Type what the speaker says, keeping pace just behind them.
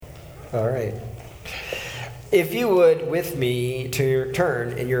All right. If you would, with me, to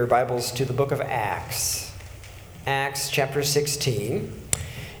turn in your Bibles to the book of Acts. Acts chapter 16.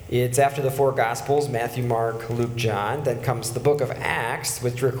 It's after the four Gospels, Matthew, Mark, Luke, John. Then comes the book of Acts,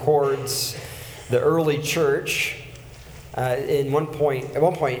 which records the early church. At one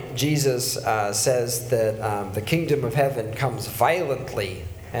point, Jesus says that the kingdom of heaven comes violently,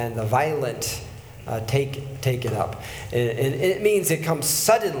 and the violent take it up. And it means it comes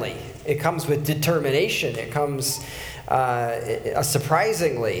suddenly. It comes with determination. It comes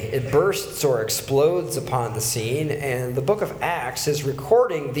surprisingly. It bursts or explodes upon the scene. And the book of Acts is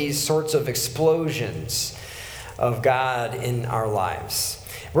recording these sorts of explosions of God in our lives.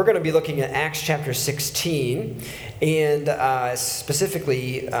 We're going to be looking at Acts chapter 16 and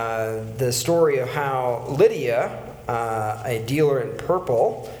specifically the story of how Lydia, a dealer in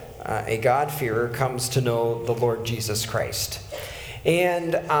purple, a God-fearer, comes to know the Lord Jesus Christ.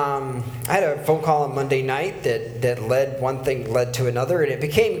 And I had a phone call on Monday night that one thing led to another, and it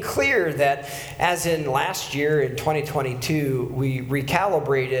became clear that as in last year in 2022, we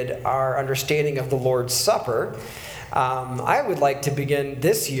recalibrated our understanding of the Lord's Supper. I would like to begin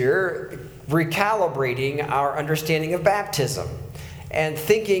this year recalibrating our understanding of baptism and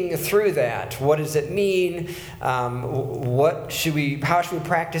thinking through that. What does it mean? How should we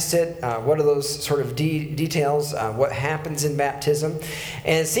practice it? What are those sort of details? What happens in baptism?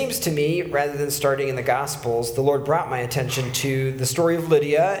 And it seems to me, rather than starting in the Gospels, the Lord brought my attention to the story of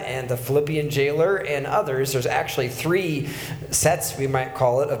Lydia and the Philippian jailer and others. There's actually three sets, we might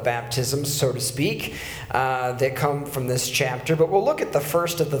call it, of baptisms, so to speak, that come from this chapter. But we'll look at the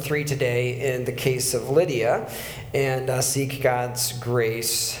first of the three today in the case of Lydia and seek God's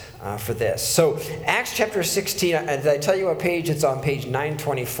grace for this. So Acts chapter 16, did I tell you what page? It's on page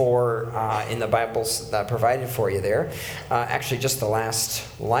 924 in the Bibles provided for you there. Actually, just the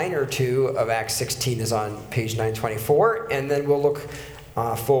last line or two of Acts 16 is on page 924, and then we'll look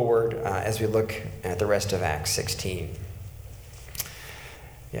forward as we look at the rest of Acts 16.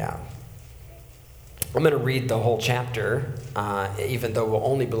 Yeah. I'm going to read the whole chapter, even though we'll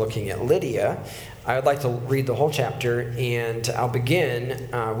only be looking at Lydia. I would like to read the whole chapter, and I'll begin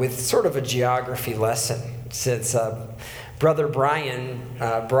with sort of a geography lesson. Since Brother Brian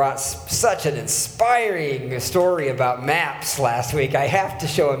brought such an inspiring story about maps last week, I have to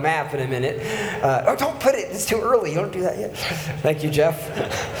show a map in a minute. Oh, don't put it. It's too early. You don't do that yet. Thank you,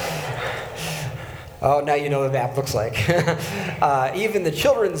 Jeff. Oh, now you know what a map looks like. Even the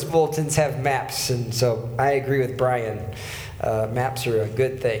children's bulletins have maps, and so I agree with Brian. Maps are a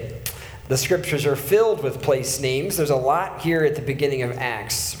good thing. The scriptures are filled with place names. There's a lot here at the beginning of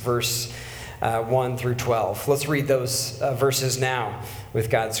Acts, verse 1 through 12. Let's read those verses now with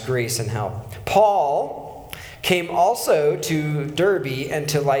God's grace and help. Paul came also to Derbe and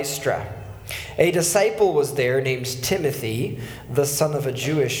to Lystra. A disciple was there named Timothy, the son of a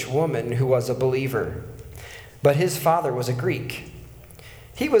Jewish woman who was a believer. But his father was a Greek.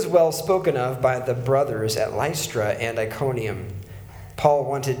 He was well spoken of by the brothers at Lystra and Iconium. Paul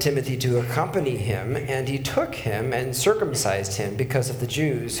wanted Timothy to accompany him, and he took him and circumcised him because of the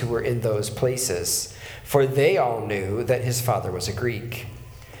Jews who were in those places, for they all knew that his father was a Greek.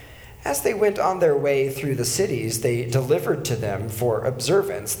 As they went on their way through the cities, they delivered to them for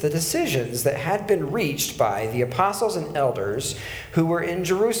observance the decisions that had been reached by the apostles and elders who were in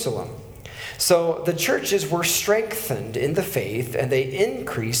Jerusalem. So the churches were strengthened in the faith, and they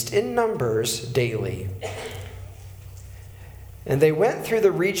increased in numbers daily. And they went through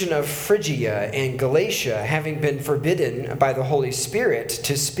the region of Phrygia and Galatia, having been forbidden by the Holy Spirit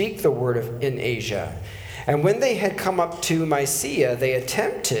to speak the word in Asia. And when they had come up to Mysia, they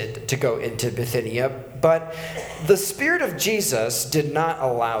attempted to go into Bithynia, but the Spirit of Jesus did not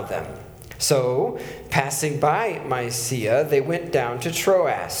allow them. So, passing by Mysia, they went down to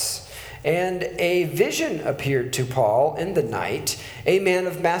Troas. And a vision appeared to Paul in the night. A man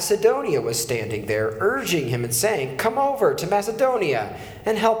of Macedonia was standing there, urging him and saying, "Come over to Macedonia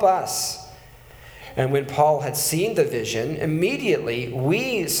and help us." And when Paul had seen the vision, immediately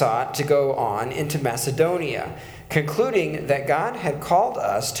we sought to go on into Macedonia, concluding that God had called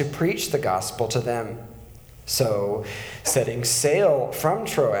us to preach the gospel to them. So, setting sail from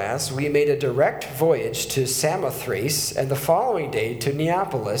Troas, we made a direct voyage to Samothrace, and the following day to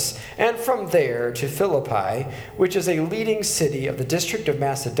Neapolis, and from there to Philippi, which is a leading city of the district of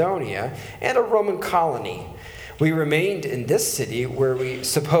Macedonia and a Roman colony. We remained in this city where we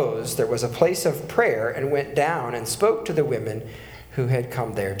supposed there was a place of prayer, and went down and spoke to the women who had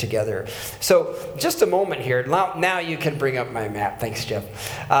come there together. So just a moment here. Now you can bring up my map. Thanks, Jeff.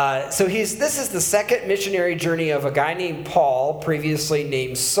 This is the second missionary journey of a guy named Paul, previously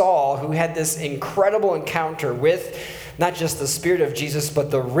named Saul, who had this incredible encounter with not just the Spirit of Jesus,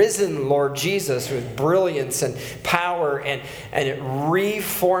 but the risen Lord Jesus with brilliance and power, and it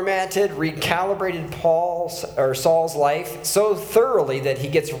recalibrated Saul's life so thoroughly that he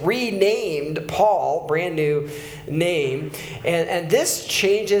gets renamed Paul, brand new name, and this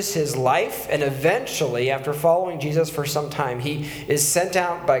changes his life, and eventually, after following Jesus for some time, he is sent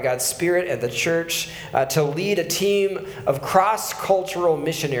out by God's Spirit and the church to lead a team of cross-cultural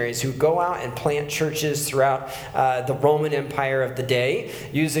missionaries who go out and plant churches throughout the Roman Empire of the day,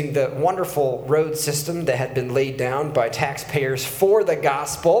 using the wonderful road system that had been laid down by taxpayers for the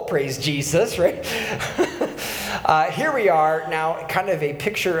gospel. Praise Jesus, right? Here we are now, kind of a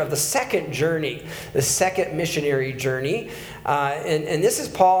picture of the second journey, the second missionary journey. And this is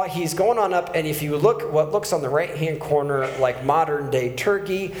Paul. He's going on up, and if you look what looks on the right-hand corner like modern-day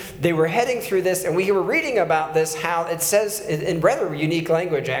Turkey, they were heading through this, and we were reading about this, how it says, in rather unique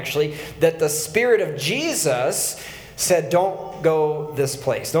language actually, that the Spirit of Jesus said, don't go this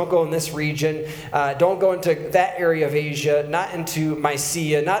place. Don't go in this region. Don't go into that area of Asia, not into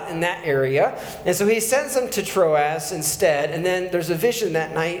Mysia, not in that area. And so he sends them to Troas instead. And then there's a vision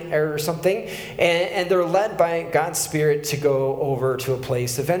that night or something. And they're led by God's Spirit to go over to a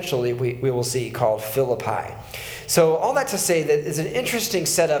place eventually we will see called Philippi. So all that to say that it's an interesting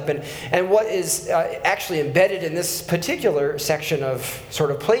setup, and what is actually embedded in this particular section of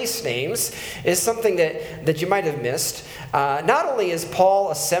sort of place names is something that you might have missed. Not only is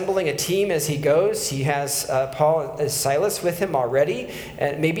Paul assembling a team as he goes, he has Paul and Silas with him already,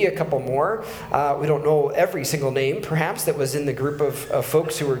 and maybe a couple more. We don't know every single name, perhaps, that was in the group of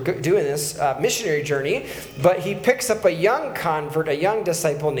folks who were doing this missionary journey, but he picks up a young convert, a young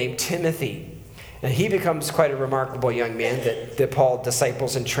disciple named Timothy. And he becomes quite a remarkable young man that Paul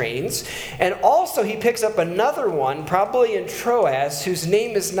disciples and trains. And also he picks up another one, probably in Troas, whose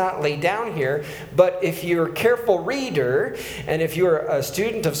name is not laid down here. But if you're a careful reader, and if you're a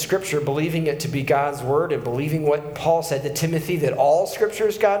student of Scripture, believing it to be God's Word, and believing what Paul said to Timothy, that all Scripture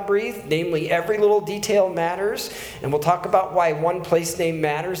is God-breathed, namely every little detail matters. And we'll talk about why one place name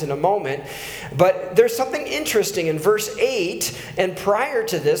matters in a moment. But there's something interesting in verse 8, and prior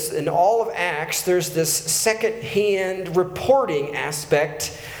to this, in all of Acts, there's this second-hand reporting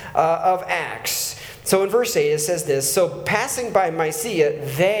aspect of Acts. So in verse 8 it says this, so passing by Mysia,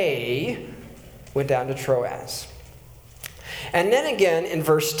 they went down to Troas. And then again in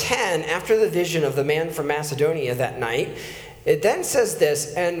verse 10, after the vision of the man from Macedonia that night, it then says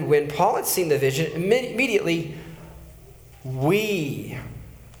this, and when Paul had seen the vision, immediately we...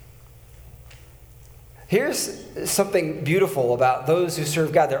 Here's something beautiful about those who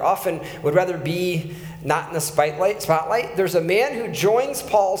serve God. They often would rather be not in the spotlight. There's a man who joins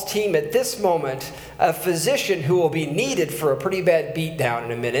Paul's team at this moment, a physician who will be needed for a pretty bad beatdown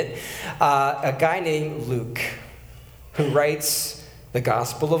in a minute, a guy named Luke, who writes the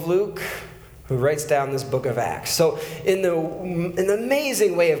Gospel of Luke, who writes down this book of Acts. So in the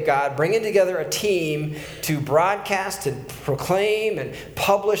amazing way of God, bringing together a team to broadcast and proclaim and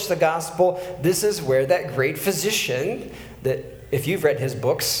publish the gospel, this is where that great physician, that if you've read his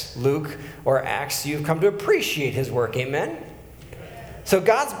books, Luke or Acts, you've come to appreciate his work. Amen? So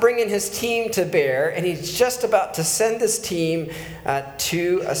God's bringing his team to bear, and he's just about to send this team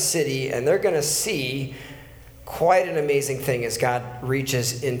to a city, and they're going to see quite an amazing thing as God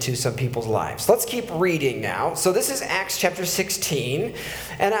reaches into some people's lives. Let's keep reading now. So this is Acts chapter 16,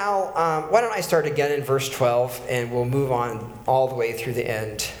 and why don't I start again in verse 12, and we'll move on all the way through the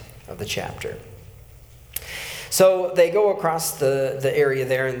end of the chapter. So they go across the area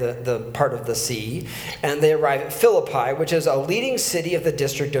there in the part of the sea, and they arrive at Philippi, which is a leading city of the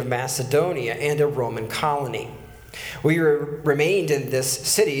district of Macedonia and a Roman colony. We remained in this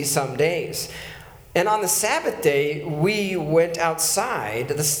city some days. And on the Sabbath day, we went outside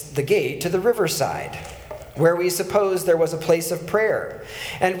the gate to the riverside, where we supposed there was a place of prayer.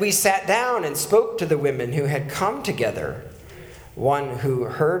 And we sat down and spoke to the women who had come together. One who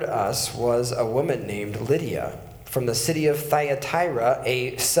heard us was a woman named Lydia, from the city of Thyatira,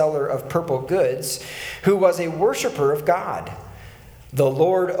 a seller of purple goods, who was a worshiper of God. The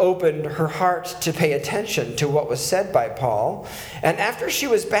Lord opened her heart to pay attention to what was said by Paul, and after she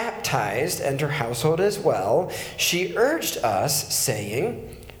was baptized, and her household as well, she urged us,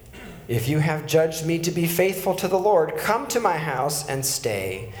 saying, "If you have judged me to be faithful to the Lord, come to my house and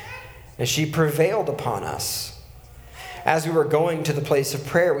stay." And she prevailed upon us. As we were going to the place of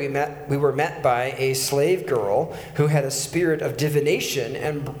prayer, we were met by a slave girl who had a spirit of divination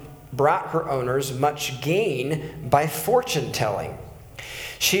and brought her owners much gain by fortune telling.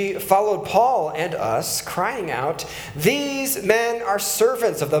 She followed Paul and us, crying out, "These men are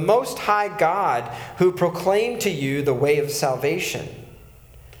servants of the Most High God, who proclaim to you the way of salvation."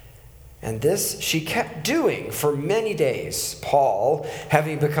 And this she kept doing for many days. Paul,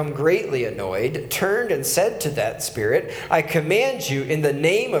 having become greatly annoyed, turned and said to that spirit, "I command you in the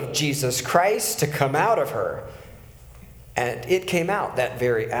name of Jesus Christ to come out of her." And it came out that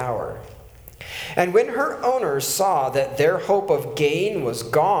very hour. And when her owners saw that their hope of gain was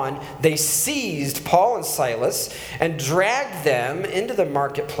gone, they seized Paul and Silas and dragged them into the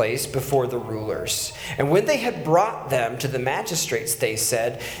marketplace before the rulers. And when they had brought them to the magistrates, they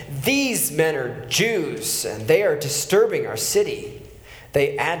said, "These men are Jews, and they are disturbing our city.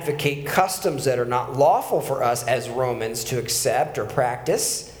 They advocate customs that are not lawful for us as Romans to accept or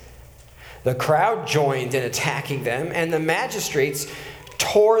practice." The crowd joined in attacking them, and the magistrates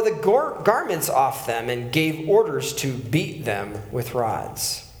tore the garments off them and gave orders to beat them with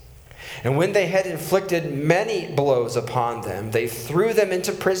rods. And when they had inflicted many blows upon them, they threw them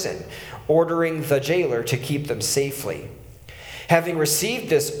into prison, ordering the jailer to keep them safely. Having received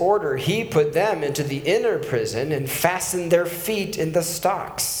this order, he put them into the inner prison and fastened their feet in the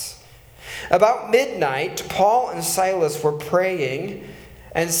stocks. About midnight, Paul and Silas were praying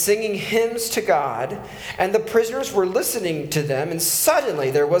and singing hymns to God, and the prisoners were listening to them, and suddenly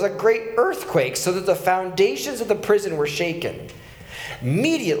there was a great earthquake, so that the foundations of the prison were shaken.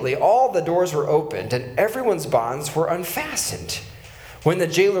 Immediately all the doors were opened, and everyone's bonds were unfastened. When the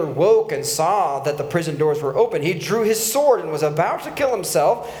jailer woke and saw that the prison doors were open, he drew his sword and was about to kill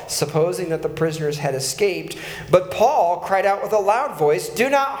himself, supposing that the prisoners had escaped. But Paul cried out with a loud voice, "Do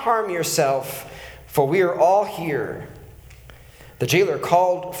not harm yourself, for we are all here." The jailer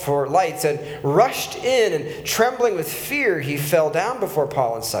called for lights and rushed in, and trembling with fear, he fell down before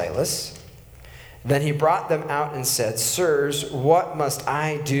Paul and Silas. Then he brought them out and said, "Sirs, what must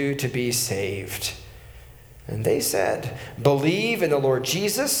I do to be saved?" And they said, "Believe in the Lord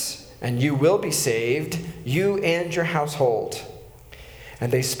Jesus, and you will be saved, you and your household."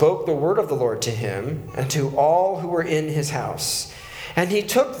 And they spoke the word of the Lord to him and to all who were in his house. And he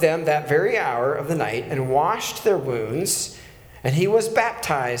took them that very hour of the night and washed their wounds. And he was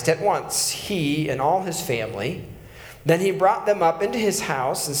baptized at once, he and all his family. Then he brought them up into his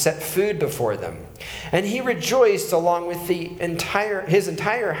house and set food before them. And he rejoiced along with his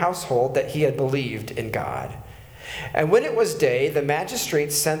entire household that he had believed in God. And when it was day, the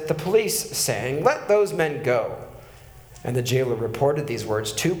magistrates sent the police, saying, "Let those men go." And the jailer reported these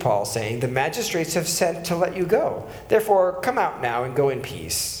words to Paul, saying, "The magistrates have sent to let you go. Therefore, come out now and go in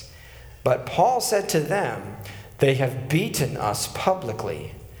peace." But Paul said to them, "They have beaten us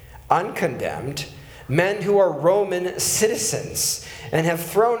publicly, uncondemned, men who are Roman citizens, and have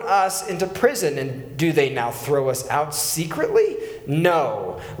thrown us into prison. And do they now throw us out secretly?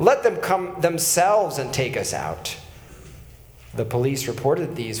 No, let them come themselves and take us out." The police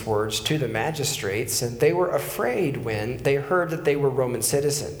reported these words to the magistrates, and they were afraid when they heard that they were Roman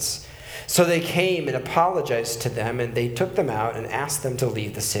citizens. So they came and apologized to them, and they took them out and asked them to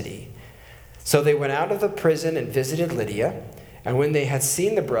leave the city. So they went out of the prison and visited Lydia, and when they had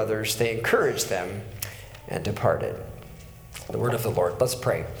seen the brothers, they encouraged them and departed. The word of the Lord. Let's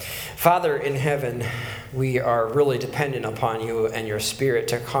pray. Father in heaven, we are really dependent upon you and your Spirit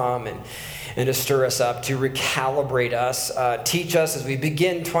to come and to stir us up, to recalibrate us. Teach us as we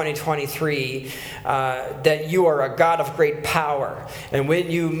begin 2023 that you are a God of great power. And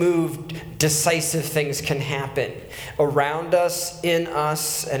when you move, decisive things can happen around us, in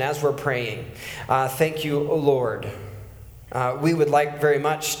us, and as we're praying. Thank you, Lord. We would like very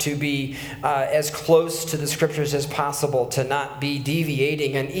much to be as close to the scriptures as possible, to not be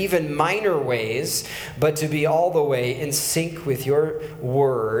deviating in even minor ways, but to be all the way in sync with your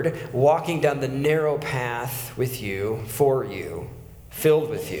word, walking down the narrow path with you, for you, filled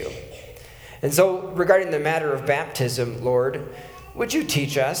with you. And so regarding the matter of baptism, Lord, would you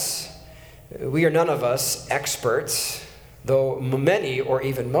teach us? We are none of us experts, though many or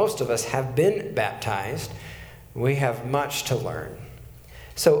even most of us have been baptized. We have much to learn.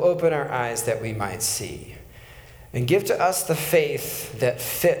 So open our eyes that we might see. And give to us the faith that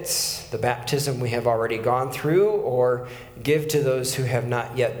fits the baptism we have already gone through, or give to those who have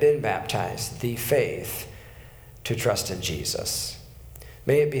not yet been baptized the faith to trust in Jesus.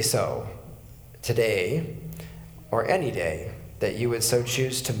 May it be so today or any day that you would so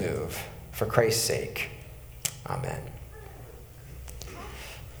choose to move for Christ's sake. Amen.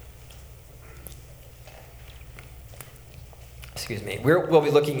 We'll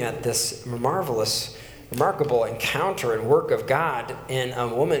be looking at this remarkable encounter and work of God in a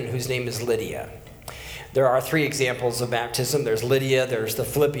woman whose name is Lydia. There are 3 examples of baptism. There's Lydia, there's the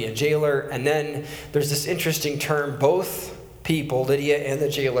Philippian jailer, and then there's this interesting term, both people, Lydia and the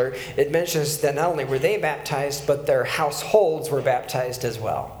jailer. It mentions that not only were they baptized, but their households were baptized as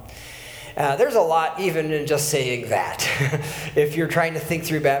well. There's a lot even in just saying that. If you're trying to think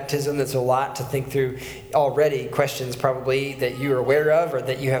through baptism, there's a lot to think through already. Questions probably that you're aware of or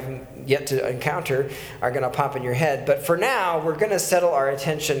that you haven't yet to encounter are going to pop in your head. But for now, we're going to settle our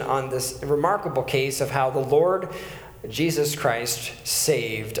attention on this remarkable case of how the Lord Jesus Christ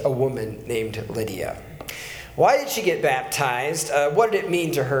saved a woman named Lydia. Why did she get baptized? What did it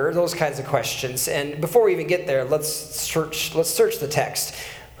mean to her? Those kinds of questions. And before we even get there, let's search the text.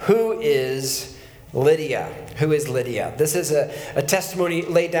 Who is Lydia? Who is Lydia? This is a testimony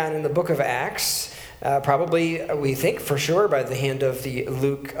laid down in the book of Acts, probably, we think for sure, by the hand of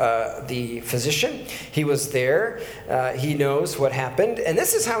Luke, the physician. He was there. He knows what happened. And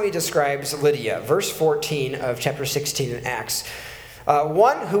this is how he describes Lydia. Verse 14 of chapter 16 in Acts.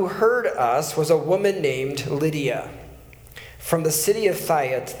 One who heard us was a woman named Lydia from the city of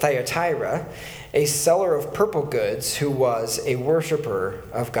Thyatira, a seller of purple goods who was a worshiper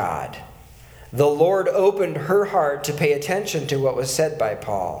of God. The Lord opened her heart to pay attention to what was said by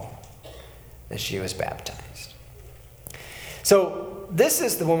Paul, and she was baptized. So this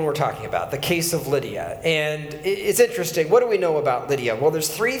is the woman we're talking about, the case of Lydia. And it's interesting. What do we know about Lydia? Well, there's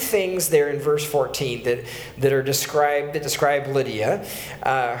 3 things there in verse 14 that describe Lydia.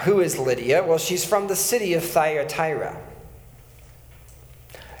 Who is Lydia? Well, she's from the city of Thyatira.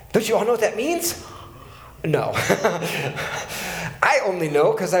 Don't you all know what that means? No. I only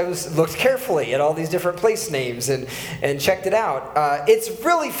know because I looked carefully at all these different place names and checked it out. It's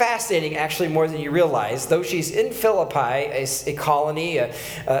really fascinating, actually, more than you realize. Though she's in Philippi, a colony,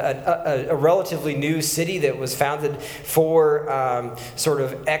 a relatively new city that was founded for sort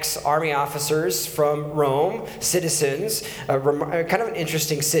of ex-army officers from Rome, citizens, kind of an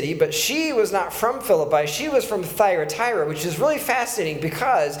interesting city. But she was not from Philippi. She was from Thyatira, which is really fascinating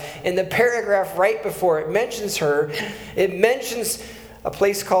because in the paragraph right before it mentions her, it mentions a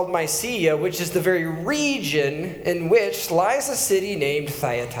place called Mysia, which is the very region in which lies a city named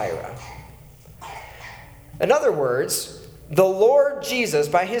Thyatira. In other words, the Lord Jesus,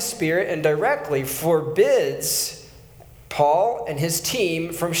 by his Spirit and directly, forbids Paul and his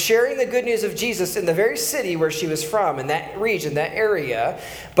team from sharing the good news of Jesus in the very city where she was from, in that region, that area,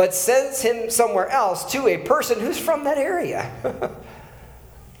 but sends him somewhere else to a person who's from that area.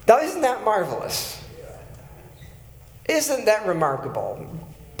 Now, isn't that marvelous? Isn't that remarkable?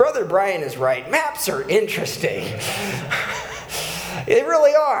 Brother Brian is right. Maps are interesting. They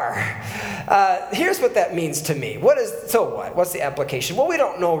really are. Here's what that means to me. So what? What's the application? Well, we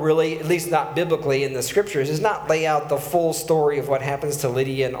don't know really, at least not biblically in the scriptures, does not lay out the full story of what happens to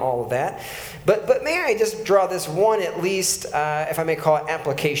Lydia and all of that. But may I just draw this one, at least, if I may call it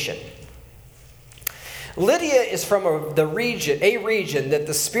application. Lydia is from a region that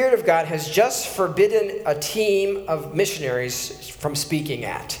the Spirit of God has just forbidden a team of missionaries from speaking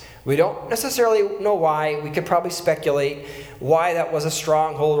at. We don't necessarily know why. We could probably speculate why that was a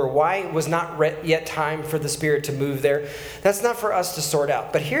stronghold or why it was not yet time for the Spirit to move there. That's not for us to sort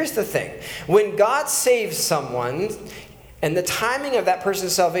out. But here's the thing. When God saves someone, and the timing of that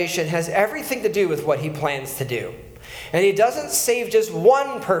person's salvation has everything to do with what he plans to do. And he doesn't save just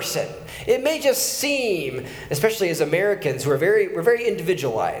one person. It may just seem, especially as Americans, we're very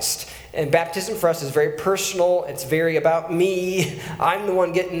individualized. And baptism for us is very personal. It's very about me. I'm the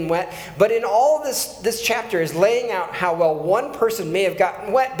one getting wet. But in all this chapter is laying out how, well, one person may have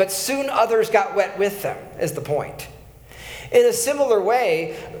gotten wet, but soon others got wet with them, is the point. In a similar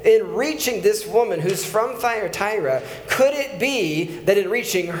way, in reaching this woman who's from Thyatira, could it be that in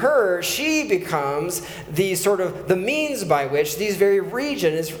reaching her, she becomes the means by which these very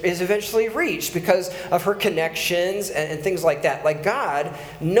region is eventually reached because of her connections and things like that? Like God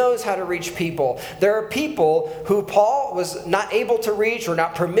knows how to reach people. There are people who Paul was not able to reach or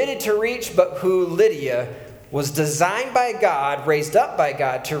not permitted to reach, but who Lydia was designed by God, raised up by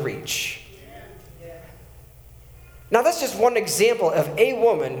God to reach. Now, that's just one example of a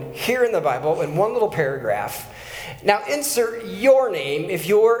woman here in the Bible in one little paragraph. Now, insert your name if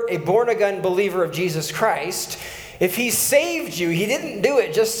you're a born-again believer of Jesus Christ. If he saved you, he didn't do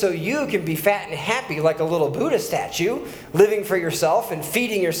it just so you can be fat and happy like a little Buddha statue, living for yourself and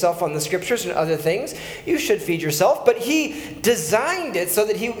feeding yourself on the scriptures and other things. You should feed yourself. But he designed it so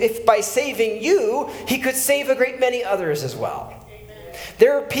that if by saving you, he could save a great many others as well.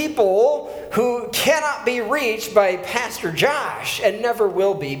 there are people who cannot be reached by Pastor Josh and never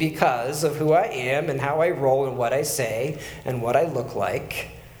will be because of who I am and how I roll and what I say and what I look like,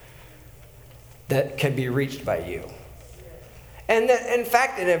 that can be reached by you. And that, in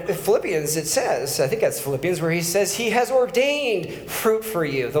fact, in Philippians it says, I think that's Philippians, where he says he has ordained fruit for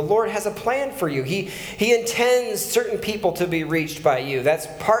you. The Lord has a plan for you. He intends certain people to be reached by you. That's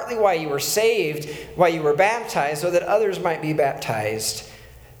partly why you were saved, why you were baptized, so that others might be baptized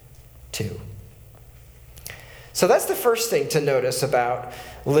too. So that's the first thing to notice about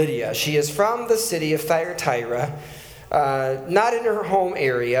Lydia. She is from the city of Thyatira, not in her home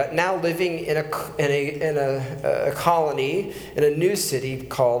area, now living in a colony in a new city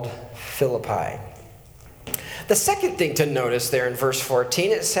called Philippi. The second thing to notice there in verse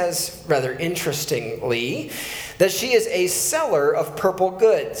 14, it says rather interestingly that she is a seller of purple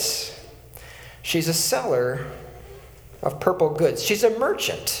goods. She's a seller of purple goods. She's a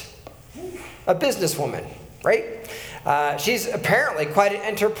merchant, a businesswoman, right? She's apparently quite an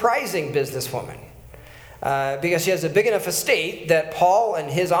enterprising businesswoman. Because she has a big enough estate that Paul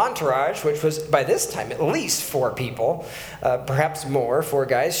and his entourage, which was by this time at least 4 people, perhaps more, 4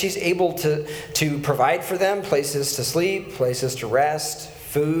 guys, she's able to provide for them places to sleep, places to rest,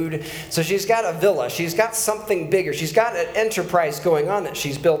 food. So she's got a villa. She's got something bigger. She's got an enterprise going on that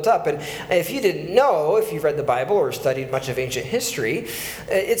she's built up. And if you didn't know, if you've read the Bible or studied much of ancient history,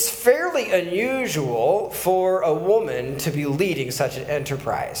 it's fairly unusual for a woman to be leading such an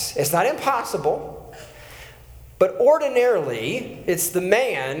enterprise. It's not impossible. But ordinarily, it's the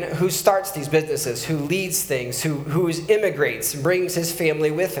man who starts these businesses, who leads things, who immigrates, brings his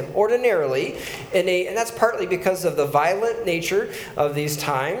family with him. Ordinarily, and that's partly because of the violent nature of these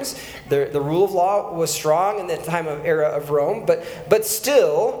times. The rule of law was strong in the era of Rome, but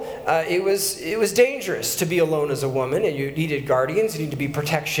still, it was dangerous to be alone as a woman, and you needed guardians, you needed to be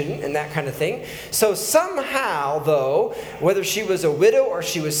protection, and that kind of thing. So somehow, though, whether she was a widow or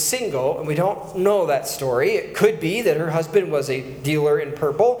she was single, and we don't know that story, it could be that her husband was a dealer in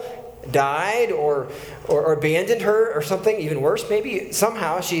purple, died or abandoned her or something even worse. Maybe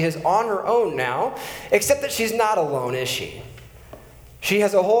somehow she is on her own now, except that she's not alone, is she? She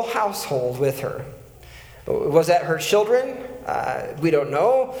has a whole household with her. Was that her children? We don't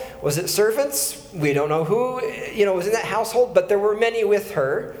know. Was it servants? We don't know who was in that household, but there were many with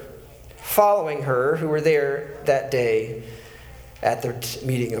her, following her, who were there that day at their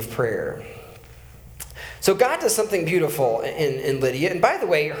meeting of prayer. So God does something beautiful in Lydia. And by the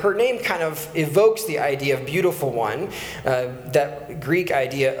way, her name kind of evokes the idea of beautiful one. That Greek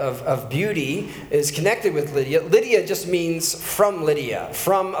idea of beauty is connected with Lydia. Lydia just means from Lydia,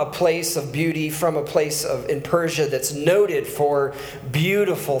 from a place of beauty, from a place in Persia that's noted for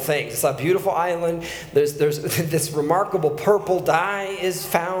beautiful things. It's a beautiful island. There's this remarkable purple dye is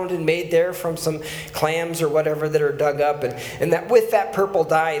found and made there from some clams or whatever that are dug up. And that with that purple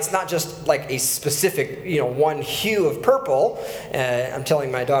dye, it's not just like a specific one hue of purple. I'm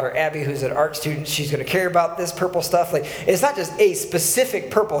telling my daughter Abby, who's an art student, she's going to care about this purple stuff. Like, it's not just a specific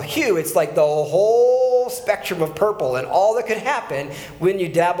purple hue. It's like the whole spectrum of purple and all that could happen when you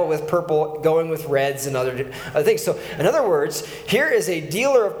dabble with purple, going with reds and other things. So, in other words, here is a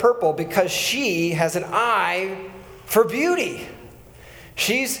dealer of purple because she has an eye for beauty.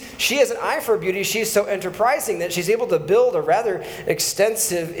 She has an eye for beauty. She's so enterprising that she's able to build a rather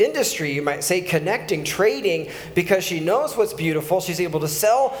extensive industry, you might say, connecting, trading, because she knows what's beautiful. She's able to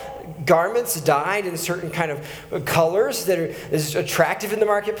sell garments dyed in certain kind of colors that is attractive in the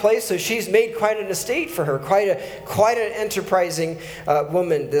marketplace. So she's made quite an estate for her, quite an enterprising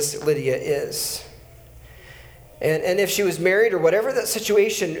woman this Lydia is. And if she was married or whatever that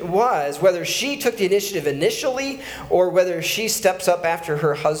situation was, whether she took the initiative initially or whether she steps up after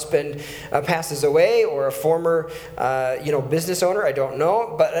her husband passes away or a former business owner, I don't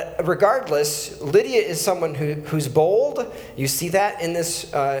know. But regardless, Lydia is someone who's bold. You see that in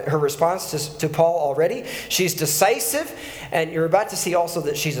this her response to Paul already. She's decisive, and you're about to see also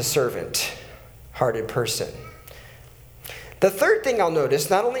that she's a servant-hearted person. The third thing I'll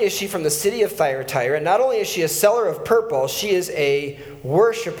notice, not only is she from the city of Thyatira, not only is she a seller of purple, she is a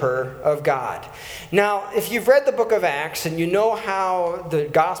worshiper of God. Now, if you've read the book of Acts and you know how the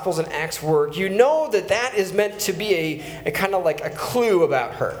Gospels and Acts work, you know that is meant to be a kind of like a clue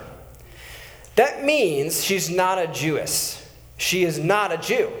about her. That means she's not a Jewess. She is not a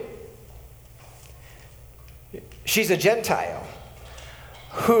Jew. She's a Gentile,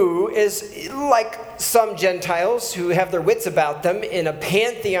 who is like some Gentiles who have their wits about them in a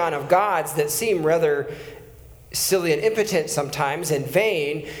pantheon of gods that seem rather silly and impotent sometimes and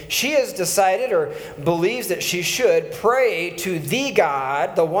vain, she has decided or believes that she should pray to the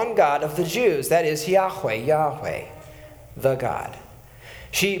God, the one God of the Jews. That is Yahweh, the God.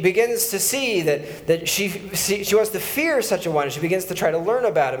 She begins to see that she wants to fear such a one. She begins to try to learn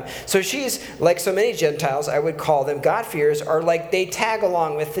about him. So she's, like so many Gentiles, I would call them God-fearers, are like they tag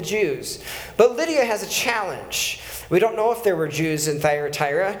along with the Jews. But Lydia has a challenge. We don't know if there were Jews in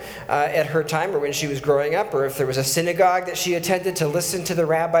Thyatira at her time or when she was growing up, or if there was a synagogue that she attended to listen to the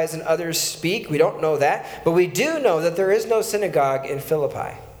rabbis and others speak. We don't know that. But we do know that there is no synagogue in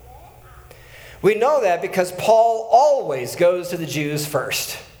Philippi. We know that because Paul always goes to the Jews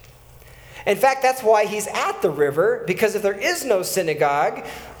first. In fact, that's why he's at the river, because if there is no synagogue,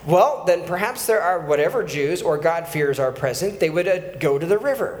 well, then perhaps there are whatever Jews or God-fearers are present, they would go to the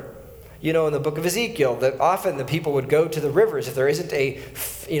river. You know, in the book of Ezekiel, that often the people would go to the rivers if there isn't a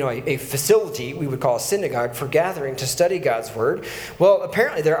facility, we would call a synagogue, for gathering to study God's word. Well,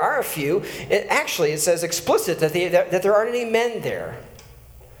 apparently there are a few. It says explicit that there aren't any men there.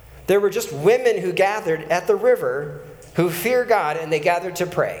 There were just women who gathered at the river who fear God, and they gathered to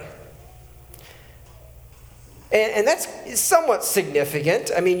pray. And that's somewhat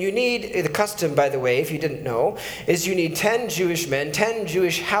significant. I mean, you need, the custom, by the way, if you didn't know, is you need 10 Jewish men, 10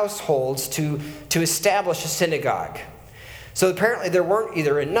 Jewish households to establish a synagogue. So apparently there weren't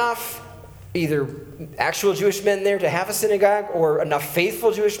either actual Jewish men there to have a synagogue or enough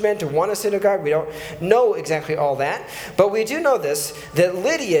faithful Jewish men to want a synagogue. We don't know exactly all that. But we do know this, that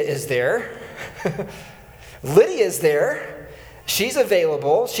Lydia is there. Lydia is there. She's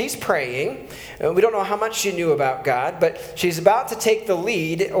available. She's praying. We don't know how much she knew about God, but she's about to take the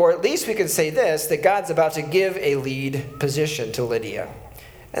lead, or at least we can say this, that God's about to give a lead position to Lydia.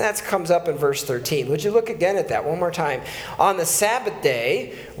 And that comes up in verse 13. Would you look again at that one more time? On the Sabbath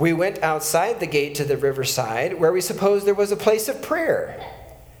day, we went outside the gate to the riverside, where we supposed there was a place of prayer.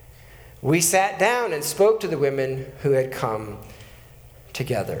 We sat down and spoke to the women who had come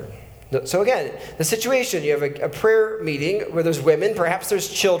together. So again, the situation, you have a prayer meeting where there's women, perhaps there's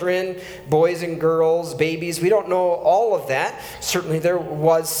children, boys and girls, babies. We don't know all of that. Certainly there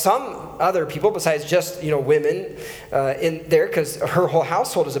was some other people besides just, women in there, because her whole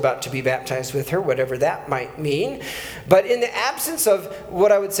household is about to be baptized with her, whatever that might mean. But in the absence of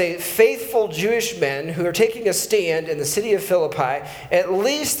what I would say faithful Jewish men who are taking a stand in the city of Philippi, at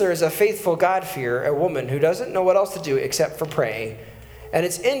least there's a faithful God-fearer, a woman who doesn't know what else to do except for pray. And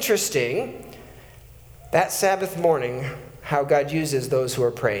it's interesting, that Sabbath morning, how God uses those who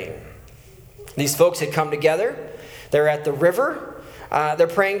are praying. These folks had come together. They're at the river. They're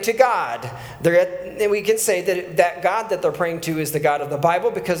praying to God. And we can say that God that they're praying to is the God of the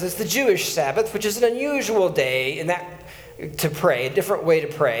Bible, because it's the Jewish Sabbath, which is an unusual day in that to pray, a different way to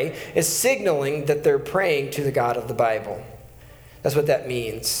pray, is signaling that they're praying to the God of the Bible. That's what that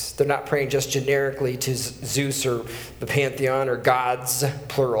means. They're not praying just generically to Zeus or the pantheon or gods,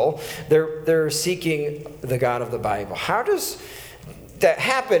 plural. They're seeking the God of the Bible. How does that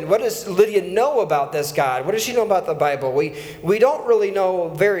happen? What does Lydia know about this God? What does she know about the Bible? We don't really know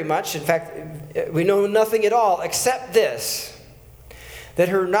very much. In fact, we know nothing at all except this, that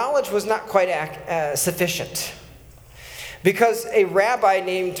her knowledge was not quite sufficient. Because a rabbi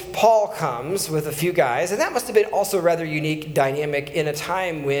named Paul comes with a few guys, and that must have been also a rather unique dynamic in a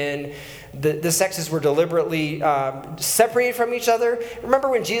time when the sexes were deliberately separated from each other. Remember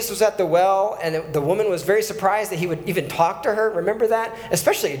when Jesus was at the well and the woman was very surprised that he would even talk to her? Remember that?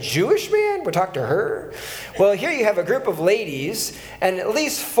 Especially a Jewish man would talk to her. Well, here you have a group of ladies and at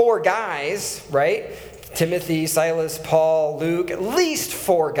least 4 guys, right? Timothy, Silas, Paul, Luke, at least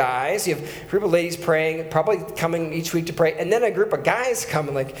 4 guys. You have a group of ladies praying, probably coming each week to pray, and then a group of guys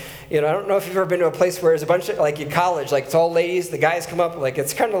come, I don't know if you've ever been to a place where there's a bunch of, in college, it's all ladies, the guys come up,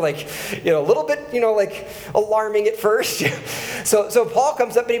 it's kind of a little bit, alarming at first. So Paul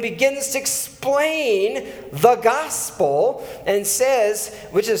comes up and he begins to explain the gospel and says,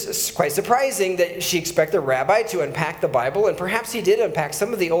 which is quite surprising that she expected a rabbi to unpack the Bible, and perhaps he did unpack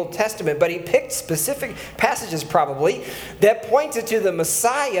some of the Old Testament, but he picked specific passages probably that pointed to the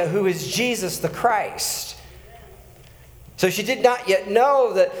Messiah, who is Jesus the Christ. So she did not yet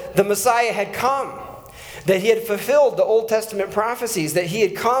know that the Messiah had come, that he had fulfilled the Old Testament prophecies, that he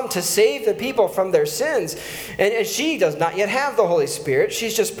had come to save the people from their sins. And she does not yet have the Holy Spirit.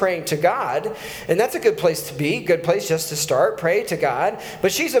 She's just praying to God. And that's a good place to be, good place just to start, pray to God.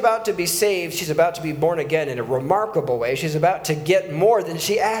 But she's about to be saved. She's about to be born again in a remarkable way. She's about to get more than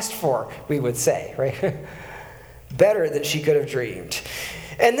she asked for, we would say, right? Better than she could have dreamed.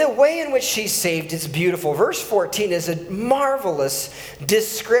 And the way in which she's saved is beautiful. Verse 14 is a marvelous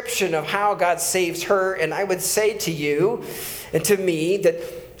description of how God saves her. And I would say to you and to me that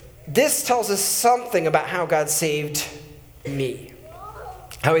this tells us something about how God saved me,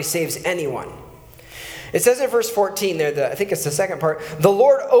 how he saves anyone. It says in verse 14 there, I think it's the second part, the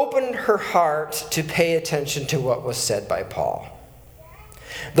Lord opened her heart to pay attention to what was said by Paul.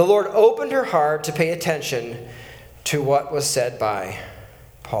 The Lord opened her heart to pay attention to what was said by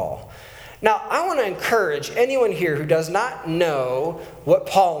Paul. Now, I want to encourage anyone here who does not know what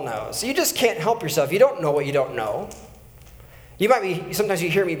Paul knows. You just can't help yourself. You don't know what you don't know. You might be, sometimes you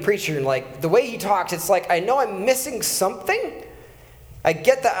hear me preach and like, the way he talks, it's like, I know I'm missing something. I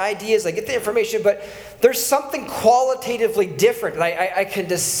get the ideas, I get the information, but there's something qualitatively different. And I can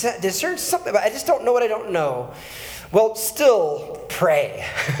discern something, but I just don't know what I don't know. Well, still pray.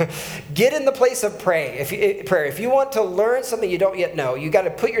 Get in the place of prayer. If you want to learn something you don't yet know, you got to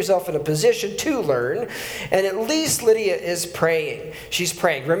put yourself in a position to learn. And at least Lydia is praying. She's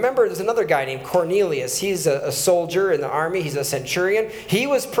praying. Remember, there's another guy named Cornelius. He's a soldier in the army. He's a centurion. He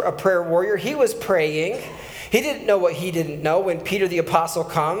was a prayer warrior. He was praying. He didn't know what he didn't know when Peter the apostle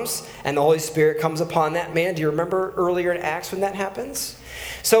comes and the Holy Spirit comes upon that man. Do you remember earlier in Acts when that happens?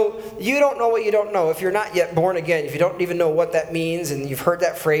 So you don't know what you don't know. If you're not yet born again, if you don't even know what that means and you've heard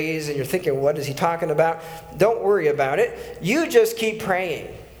that phrase and you're thinking, what is he talking about? Don't worry about it. You just keep praying.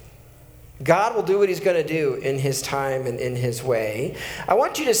 God will do what he's going to do in his time and in his way. I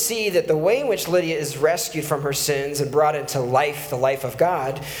want you to see that the way in which Lydia is rescued from her sins and brought into life, the life of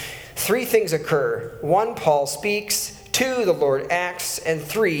God, 3 things occur. 1, Paul speaks. 2, the Lord acts. And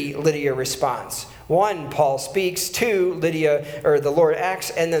 3, Lydia responds. 1, Paul speaks. 2, the Lord acts.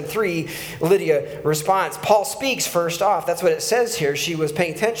 And then 3, Lydia responds. Paul speaks first off. That's what it says here. She was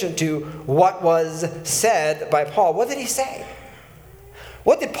paying attention to what was said by Paul. What did he say?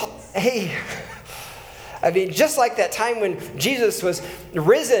 What did Paul say? I mean, just like that time when Jesus was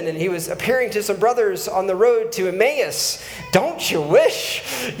risen and he was appearing to some brothers on the road to Emmaus. Don't you wish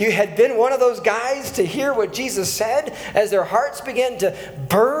you had been one of those guys to hear what Jesus said as their hearts began to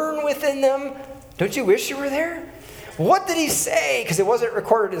burn within them? Don't you wish you were there? What did he say? Because it wasn't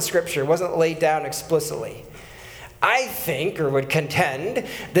recorded in Scripture. It wasn't laid down explicitly. I think, or would contend,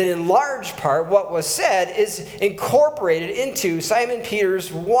 that in large part what was said is incorporated into Simon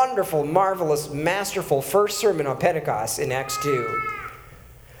Peter's wonderful, marvelous, masterful first sermon on Pentecost in Acts 2.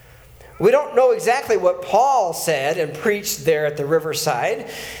 We don't know exactly what Paul said and preached there at the riverside,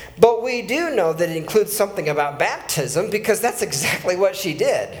 but we do know that it includes something about baptism because that's exactly what she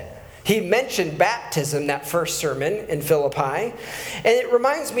did. He mentioned baptism, that first sermon in Philippi. And it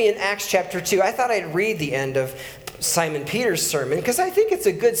reminds me in Acts chapter 2, I thought I'd read the end of Simon Peter's sermon because I think it's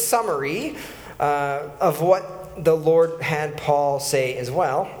a good summary of what the Lord had Paul say as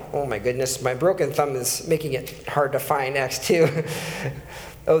well. Oh my goodness, my broken thumb is making it hard to find Acts 2.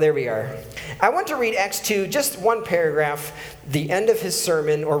 Oh, there we are. I want to read Acts 2, just one paragraph, the end of his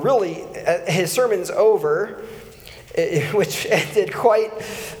sermon, or really his sermon's over, which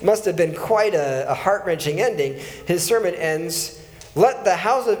must have been quite a heart-wrenching ending. His sermon ends, "Let the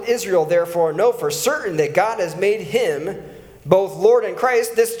house of Israel therefore know for certain that God has made him both Lord and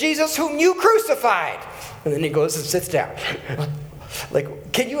Christ, this Jesus whom you crucified." And then he goes and sits down.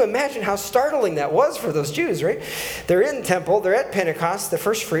 Like, can you imagine how startling that was for those Jews, right? They're in the temple, they're at Pentecost, the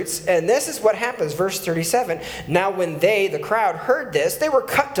first fruits, and this is what happens, verse 37. Now when they, the crowd, heard this, they were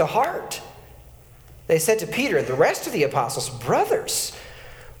cut to heart. They said to Peter and the rest of the apostles, "Brothers,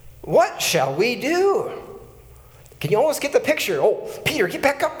 what shall we do?" Can you almost get the picture? Oh, Peter, get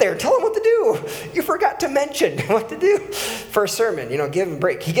back up there. Tell him what to do. You forgot to mention what to do. First sermon, give him a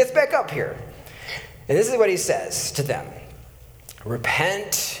break. He gets back up here. And this is what he says to them.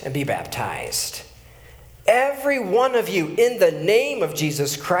 "Repent and be baptized, every one of you, in the name of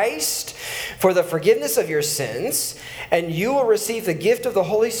Jesus Christ, for the forgiveness of your sins, and you will receive the gift of the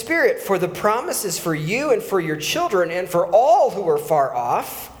Holy Spirit. For the promise is for you and for your children and for all who are far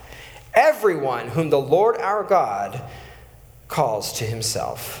off, everyone whom the Lord our God calls to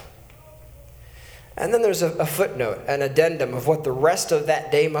himself." And then there's a footnote, an addendum of what the rest of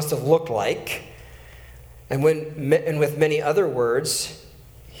that day must have looked like. And with many other words,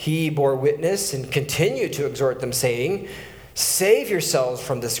 he bore witness and continued to exhort them, saying, "Save yourselves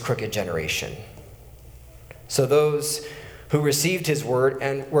from this crooked generation." So those who received his word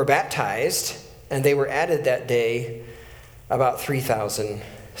and were baptized, and they were added that day about 3,000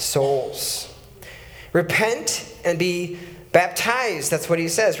 souls. Repent and be Baptized, that's what he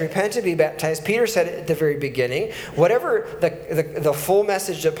says. Repent and be baptized. Peter said it at the very beginning. Whatever the full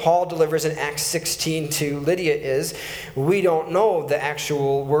message that Paul delivers in Acts 16 to Lydia is, we don't know the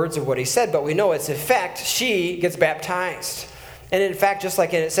actual words of what he said, but we know its effect. She gets baptized. And in fact, just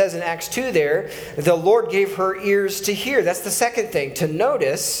like it says in Acts 2 there, the Lord gave her ears to hear. That's the second thing, to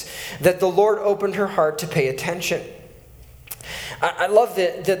notice that the Lord opened her heart to pay attention. I love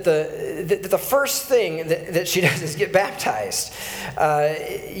that the first thing that she does is get baptized.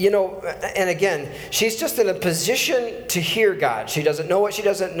 And again, she's just in a position to hear God. She doesn't know what she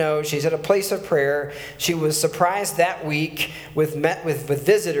doesn't know. She's at a place of prayer. She was surprised that week with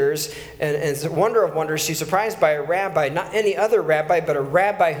visitors. And it's a wonder of wonders, she's surprised by a rabbi, not any other rabbi, but a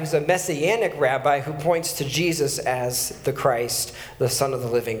rabbi who's a messianic rabbi who points to Jesus as the Christ, the Son of the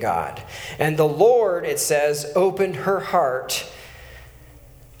living God. And the Lord, it says, opened her heart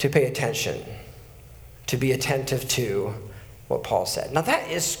to pay attention, to be attentive to what Paul said. Now that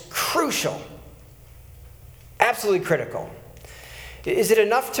is crucial, absolutely critical. Is it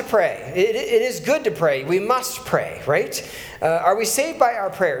enough to pray? It is good to pray. We must pray, right? Are we saved by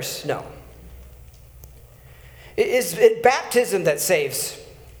our prayers? No. Is it baptism that saves?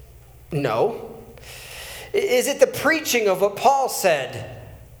 No. Is it the preaching of what Paul said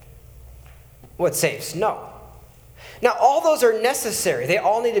what saves? No. Now, all those are necessary. They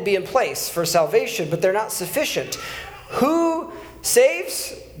all need to be in place for salvation, but they're not sufficient. Who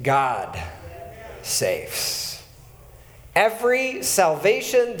saves? God saves. Every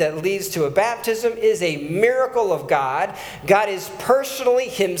salvation that leads to a baptism is a miracle of God. God is personally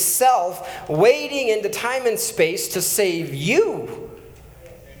himself wading into time and space to save you.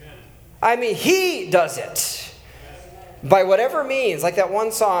 I mean, he does it. By whatever means, like that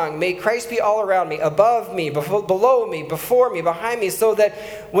one song, may Christ be all around me, above me, below me, before me, behind me, so that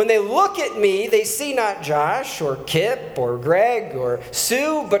when they look at me, they see not Josh or Kip or Greg or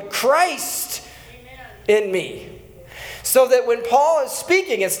Sue, but Christ in me. So that when Paul is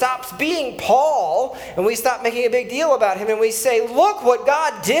speaking, it stops being Paul, and we stop making a big deal about him, and we say, look what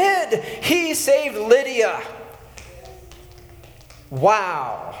God did. He saved Lydia.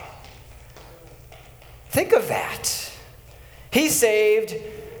 Wow. Think of that. He saved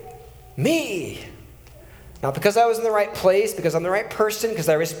me. Not because I was in the right place, because I'm the right person, because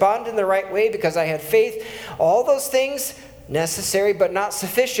I responded in the right way, because I had faith. All those things necessary but not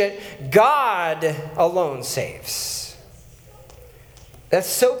sufficient. God alone saves. That's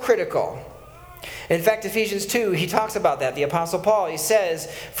so critical. In fact, Ephesians 2, he talks about that. The Apostle Paul, he says,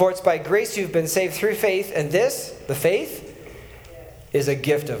 for it's by grace you've been saved through faith, and this, the faith, is a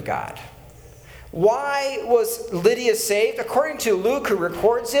gift of God. Why was Lydia saved? According to Luke, who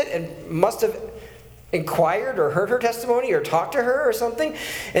records it and must have inquired or heard her testimony or talked to her or something,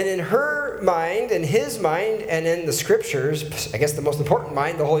 and in her mind, in his mind, and in the scriptures, I guess the most important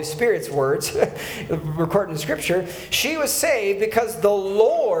mind, the Holy Spirit's words recorded in scripture, she was saved because the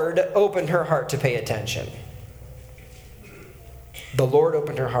Lord opened her heart to pay attention. The Lord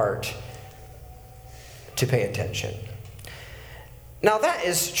opened her heart to pay attention. Now that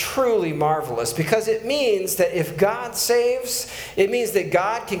is truly marvelous because it means that if God saves, it means that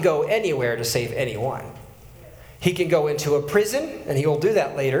God can go anywhere to save anyone. He can go into a prison, and he will do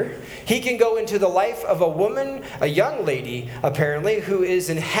that later. He can go into the life of a woman, a young lady apparently, who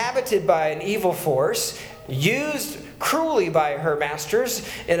is inhabited by an evil force, used cruelly by her masters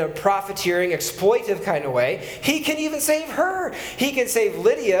in a profiteering, exploitive kind of way. He can even save her. He can save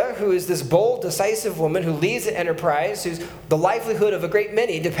Lydia, who is this bold, decisive woman who leads an enterprise, whose the livelihood of a great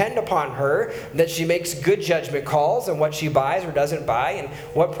many depend upon her, that she makes good judgment calls on what she buys or doesn't buy and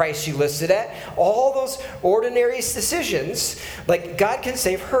what price she lists it at. All those ordinary decisions, like God can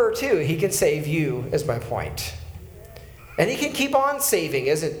save her too. He can save you, is my point. And he can keep on saving.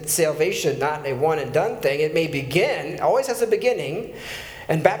 Isn't salvation not a one and done thing? It may begin, always has a beginning.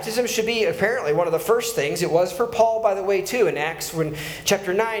 And baptism should be apparently one of the first things. It was for Paul, by the way, too. In Acts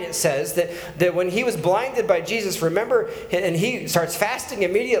chapter 9, it says that when he was blinded by Jesus, remember, and he starts fasting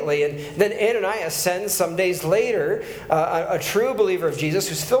immediately. And then Ananias sends some days later a true believer of Jesus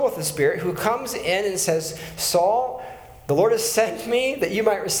who's filled with the Spirit, who comes in and says, Saul, the Lord has sent me that you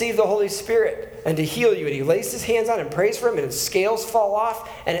might receive the Holy Spirit and to heal you. And he lays his hands on him and prays for him, and his scales fall off.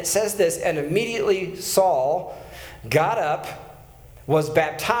 And it says this, and immediately Saul got up, was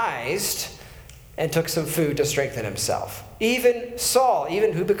baptized, and took some food to strengthen himself. Even Saul,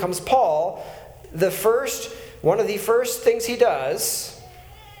 even who becomes Paul, one of the first things he does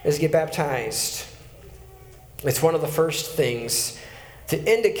is get baptized. It's one of the first things to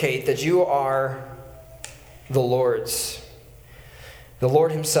indicate that you are the Lord's. The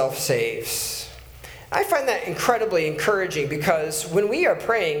Lord himself saves. I find that incredibly encouraging because when we are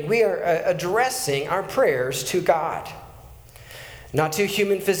praying, we are addressing our prayers to God. Not to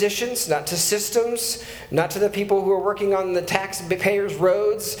human physicians, not to systems, not to the people who are working on the taxpayers'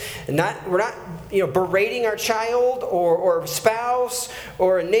 roads. We're not berating our child or spouse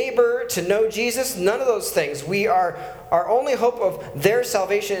or a neighbor to know Jesus. None of those things. Our only hope of their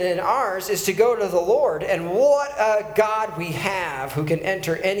salvation and ours is to go to the Lord. And what a God we have who can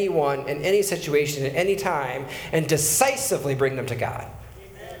enter anyone in any situation at any time and decisively bring them to God.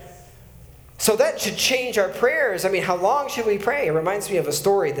 So that should change our prayers. I mean, how long should we pray? It reminds me of a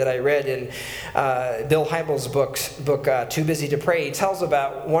story that I read in Bill Hybels' book, Too Busy to Pray. He tells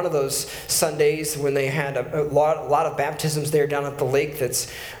about one of those Sundays when they had a lot of baptisms there down at the lake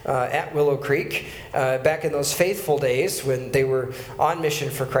that's at Willow Creek. Back in those faithful days when they were on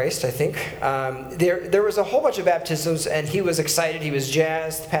mission for Christ, I think. There was a whole bunch of baptisms, and he was excited. He was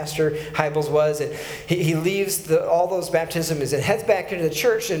jazzed, Pastor Hybels was. And he leaves all those baptisms and heads back into the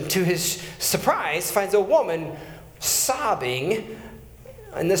church, and to his surprise, finds a woman sobbing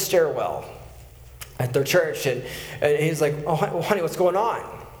in the stairwell at their church. And he's like, "Oh, honey, what's going on?"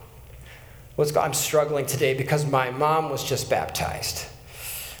 I'm struggling today because my mom was just baptized.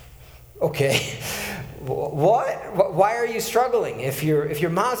 Okay. What? Why are you struggling? If your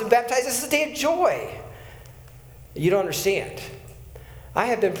mom's been baptized, this is a day of joy. You don't understand. I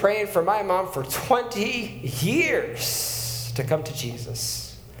have been praying for my mom for 20 years to come to Jesus.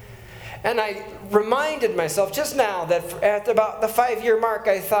 And I reminded myself just now that at about the 5-year mark,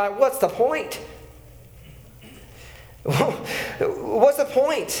 I thought, what's the point? What's the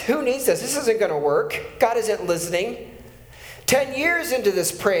point? Who needs this? This isn't going to work. God isn't listening. 10 years into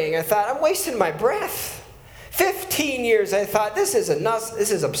this praying, I thought, I'm wasting my breath. 15 years, I thought, this is enough.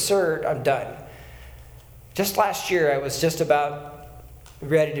 This is absurd. I'm done. Just last year, I was just about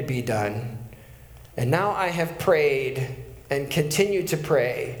ready to be done. And now I have prayed and continue to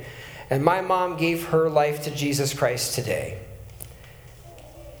pray. And my mom gave her life to Jesus Christ today.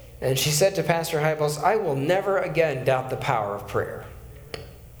 And she said to Pastor Hybels, I will never again doubt the power of prayer.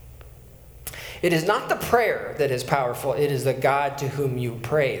 It is not the prayer that is powerful. It is the God to whom you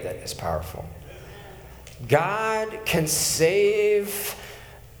pray that is powerful. God can save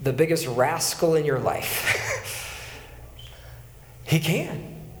the biggest rascal in your life. He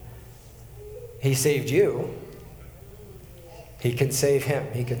can. He saved you. He can save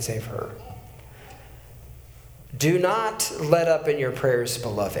him. He can save her. Do not let up in your prayers,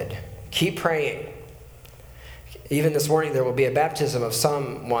 beloved. Keep praying. Even this morning, there will be a baptism of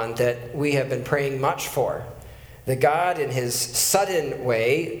someone that we have been praying much for. That God, in his sudden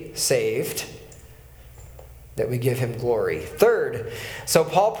way, saved. That we give him glory. Third, so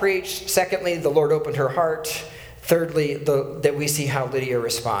Paul preached. Secondly, the Lord opened her heart. Thirdly, that we see how Lydia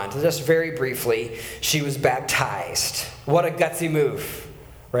responds. Just very briefly, she was baptized. What a gutsy move,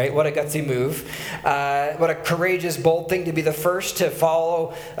 right? What a gutsy move. What a courageous, bold thing to be the first to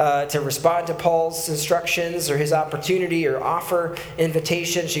follow, to respond to Paul's instructions or his opportunity or offer,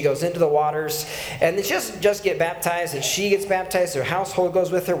 invitation. She goes into the waters and they just get baptized, and she gets baptized. Her household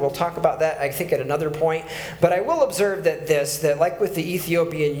goes with her. We'll talk about that, I think, at another point. But I will observe that like with the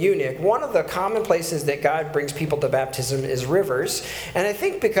Ethiopian eunuch, one of the common places that God brings people to baptism is rivers. And I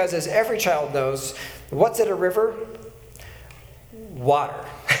think because, as every child knows, what's at a river? Water.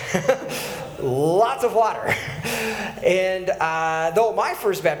 Lots of water. And though my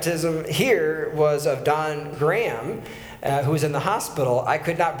first baptism here was of Don Graham, who was in the hospital, I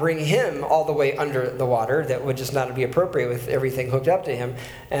could not bring him all the way under the water. That would just not be appropriate with everything hooked up to him.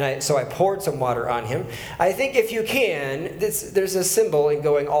 And so I poured some water on him. I think if you can, there's a symbol in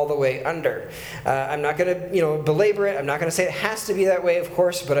going all the way under. I'm not going to belabor it. I'm not going to say it has to be that way, of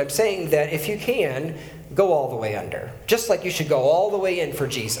course, but I'm saying that if you can, go all the way under. Just like you should go all the way in for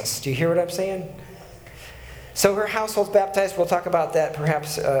Jesus. Do you hear what I'm saying? So her household's baptized. We'll talk about that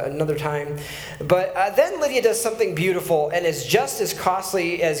perhaps another time. But then Lydia does something beautiful and is just as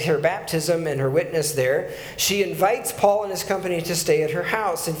costly as her baptism and her witness there. She invites Paul and his company to stay at her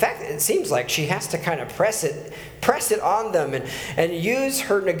house. In fact, it seems like she has to kind of press it on them and use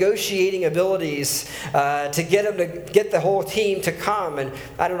her negotiating abilities to get the whole team to come. And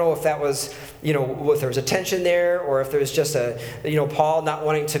I don't know if that was, if there was a tension there, or if there was just Paul not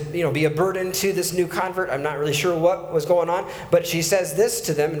wanting to, be a burden to this new convert. I'm not really sure what was going on. But she says this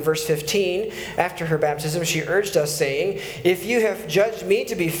to them in verse 15. After her baptism, she urged us, saying, if you have judged me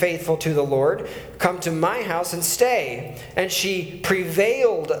to be faithful to the Lord, come to my house and stay. And she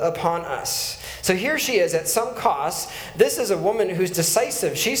prevailed upon us So here she is at some cost. This is a woman who's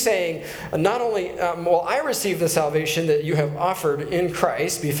decisive. She's saying, not only will I receive the salvation that you have offered in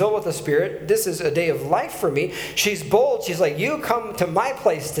Christ, be filled with the Spirit. This is a day of life for me. She's bold. She's like, you come to my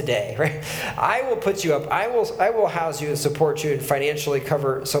place today, right? I will put you up. I will house you and support you and financially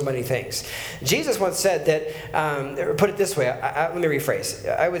cover so many things. Jesus once said that, put it this way, let me rephrase.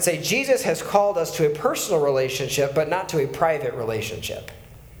 I would say Jesus has called us to a personal relationship, but not to a private relationship.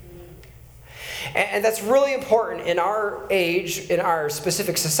 And that's really important in our age, in our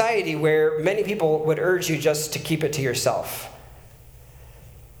specific society, where many people would urge you just to keep it to yourself,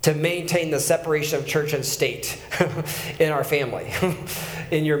 to maintain the separation of church and state in our family,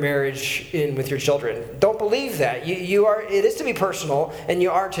 in your marriage, with your children. Don't believe that. It is to be personal, and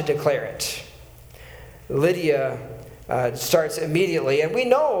you are to declare it. Lydia starts immediately, and we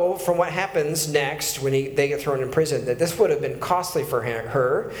know from what happens next when they get thrown in prison that this would have been costly for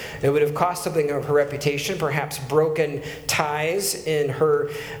her. It would have cost something of her reputation, perhaps broken ties in her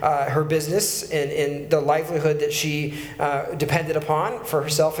business and in the livelihood that she depended upon for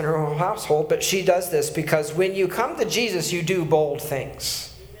herself and her whole household. But she does this because when you come to Jesus, you do bold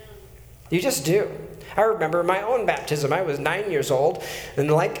things. You just do. I remember my own baptism. I was 9 years old, and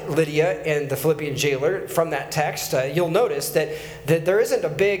like Lydia and the Philippian jailer from that text, you'll notice that there isn't a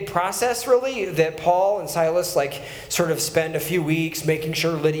big process really, that Paul and Silas sort of spend a few weeks making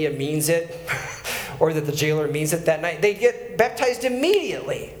sure Lydia means it or that the jailer means it that night. They get baptized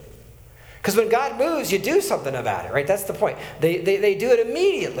immediately. Because when God moves, you do something about it, right? That's the point. They do it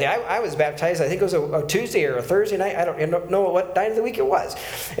immediately. I was baptized, I think it was a Tuesday or a Thursday night. I don't know what night of the week it was.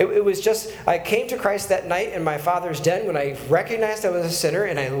 It was just, I came to Christ that night in my father's den when I recognized I was a sinner,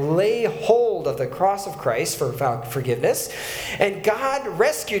 and I lay hold of the cross of Christ for forgiveness. And God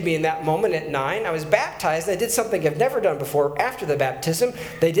rescued me in that moment at 9. I was baptized. I did something I've never done before. After the baptism,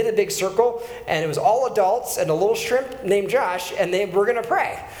 they did a big circle, and it was all adults and a little shrimp named Josh, and they were going to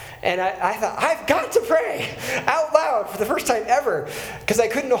pray. And I thought, I've got to pray out loud for the first time ever because I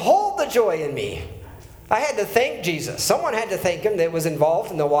couldn't hold the joy in me. I had to thank Jesus. Someone had to thank him that was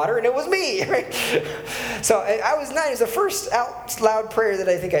involved in the water, and it was me. Right? So I was 9. It was the first out loud prayer that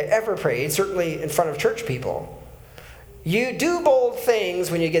I think I ever prayed, certainly in front of church people. You do bold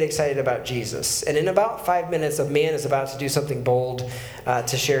things when you get excited about Jesus. And in about 5 minutes, a man is about to do something bold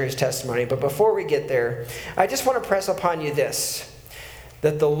to share his testimony. But before we get there, I just want to press upon you this.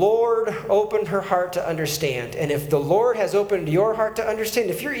 That the Lord opened her heart to understand. And if the Lord has opened your heart to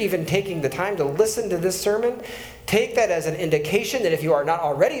understand, if you're even taking the time to listen to this sermon, take that as an indication that if you are not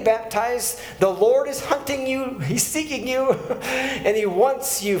already baptized, the Lord is hunting you, he's seeking you, and he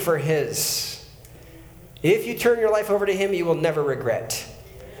wants you for his. If you turn your life over to him, you will never regret.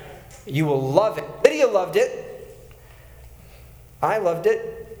 You will love it. Lydia loved it. I loved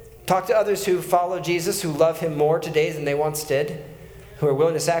it. Talk to others who follow Jesus, who love him more today than they once did, who are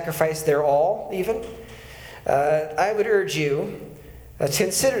willing to sacrifice their all, even. I would urge you to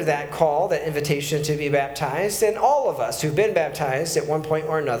consider that call, that invitation to be baptized. And all of us who've been baptized at one point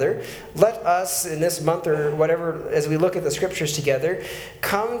or another, let us in this month or whatever, as we look at the scriptures together,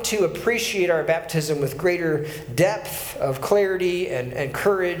 come to appreciate our baptism with greater depth of clarity and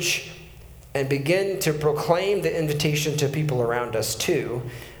courage, and begin to proclaim the invitation to people around us too,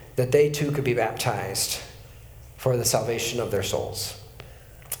 that they too could be baptized for the salvation of their souls.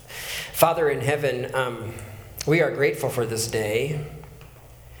 Father in heaven, we are grateful for this day.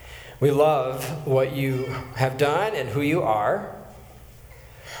 We love what you have done and who you are.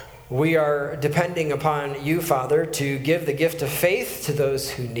 We are depending upon you, Father, to give the gift of faith to those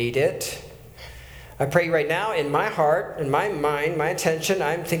who need it. I pray right now in my heart, in my mind, my attention,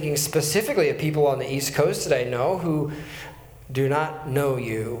 I'm thinking specifically of people on the East Coast that I know who do not know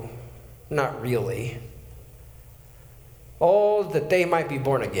you, not really. Oh, that they might be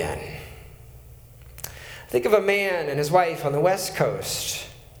born again. Think of a man and his wife on the West Coast.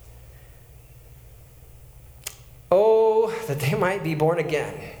 Oh, that they might be born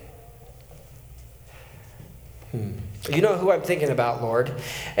again. You know who I'm thinking about, Lord.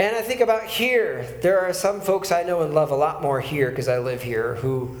 And I think about here. There are some folks I know and love a lot more here because I live here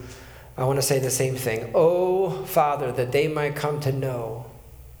who I want to say the same thing. Oh, Father, that they might come to know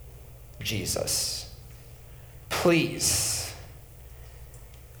Jesus. Please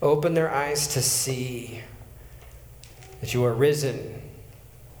open their eyes to see that you are risen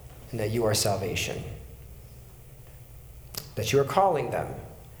and that you are salvation. That you are calling them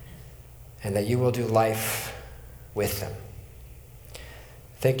and that you will do life with them.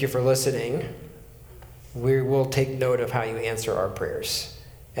 Thank you for listening. We will take note of how you answer our prayers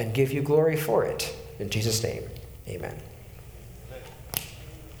and give you glory for it. In Jesus' name, amen.